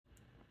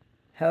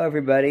Hello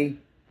everybody,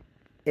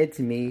 it's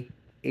me,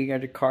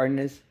 Ignorant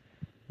Cardenas,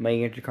 my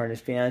Ignorant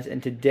Cardenas fans,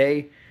 and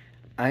today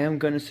I am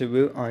going to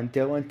salute on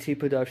Dylan T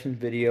Productions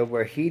video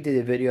where he did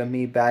a video of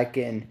me back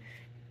in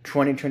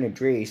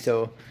 2023.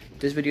 So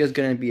this video is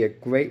going to be a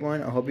great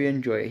one. I hope you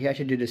enjoy it. He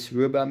actually did a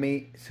salute about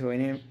me, so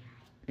any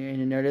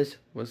notice,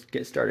 let's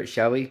get started,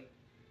 shall we?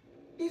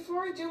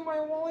 Before I do my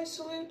Wally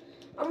salute,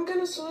 I'm going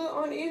to salute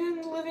on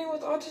Eden living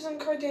with autism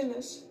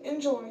Cardenas.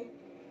 Enjoy.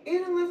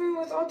 Eden living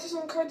with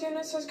autism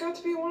Cardenas has got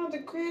to be one of the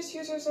greatest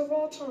users of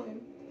all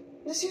time.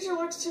 This user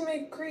likes to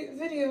make great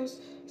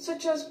videos,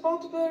 such as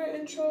Bob the Builder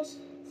intros,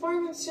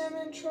 Fireman Sam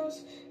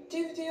intros,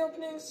 DVD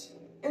openings,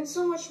 and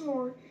so much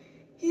more.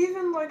 He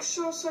even likes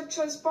shows such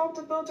as Bob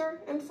the Builder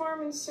and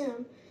Fireman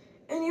Sam,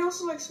 and he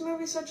also likes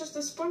movies such as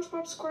the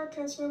SpongeBob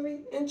SquarePants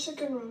movie and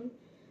Chicken Run.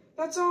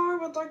 That's all I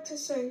would like to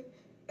say.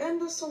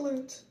 End the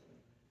salute.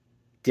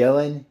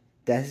 Dylan,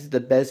 this is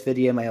the best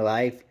video of my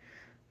life,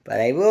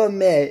 but I will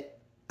admit,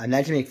 I'm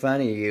not to make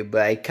fun of you,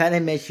 but I kind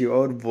of miss your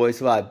old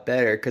voice a lot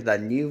better, because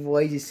that new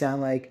voice you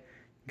sound like,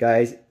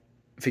 guys,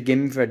 forgive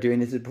me for doing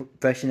this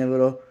impression a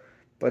little,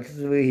 but this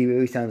is what he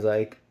really sounds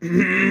like.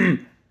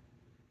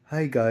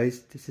 Hi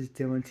guys, this is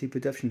Dylan T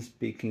Productions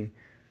speaking.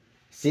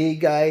 See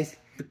guys,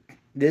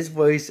 this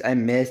voice I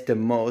miss the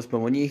most, but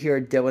when you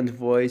hear Dylan's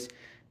voice,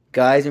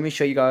 guys, let me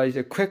show you guys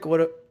a quick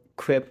little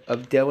clip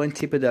of Dylan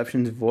T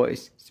Productions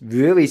voice. It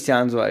really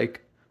sounds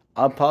like.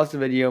 I'll pause the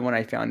video when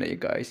I found it, you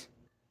guys.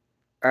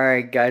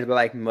 Alright guys, but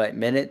like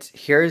minutes,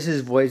 here's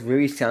his voice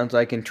really sounds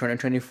like in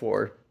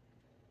 2024.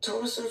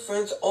 Thomas and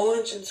friends, all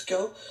engines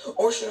go,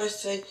 or should I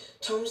say,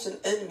 Thomas and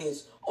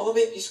enemies, all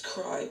babies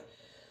cry.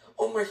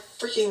 Oh my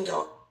freaking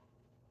god.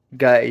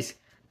 Guys,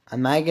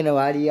 I'm not gonna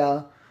lie to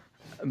y'all,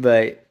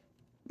 but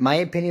my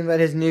opinion about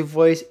his new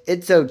voice,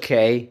 it's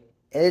okay.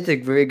 It's a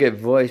very good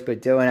voice,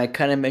 but Dylan, I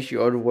kind of miss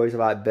your older voice a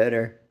lot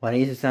better. When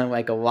he used to sound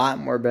like a lot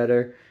more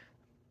better.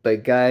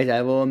 But guys,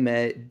 I will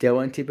admit,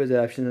 Dylan T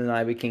Productions and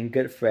I became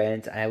good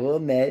friends. I will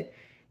admit,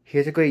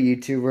 he's a great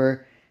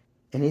YouTuber,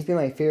 and he's been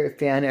my favorite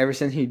fan ever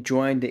since he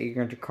joined the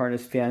Ignorant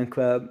Cardenas fan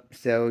club.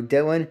 So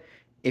Dylan,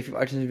 if you're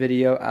watching this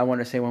video, I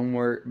want to say one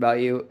word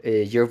about you,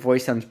 is your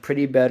voice sounds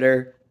pretty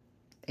better.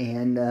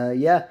 And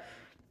yeah.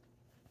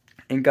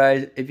 And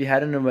guys, if you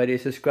hadn't already,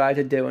 subscribe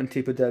to Dylan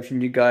T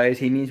Productions, you guys.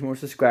 He needs more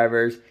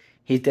subscribers.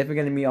 He's definitely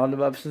going to need all the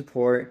love and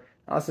support.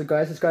 Also,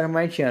 guys, subscribe to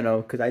my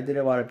channel, because I did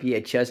a lot of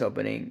VHS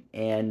opening.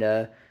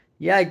 And,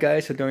 yeah,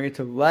 guys, so don't forget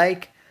to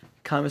like,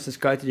 comment,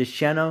 subscribe to this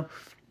channel.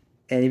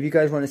 And if you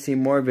guys want to see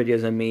more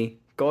videos of me,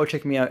 go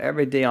check me out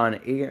every day on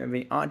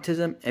Ignorant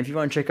Autism. And if you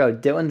want to check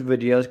out Dylan's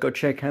videos, go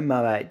check him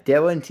out at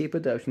Dylan T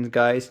Productions,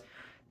 guys.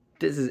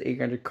 This is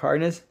Ignorant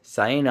Cardenas,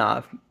 signing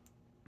off.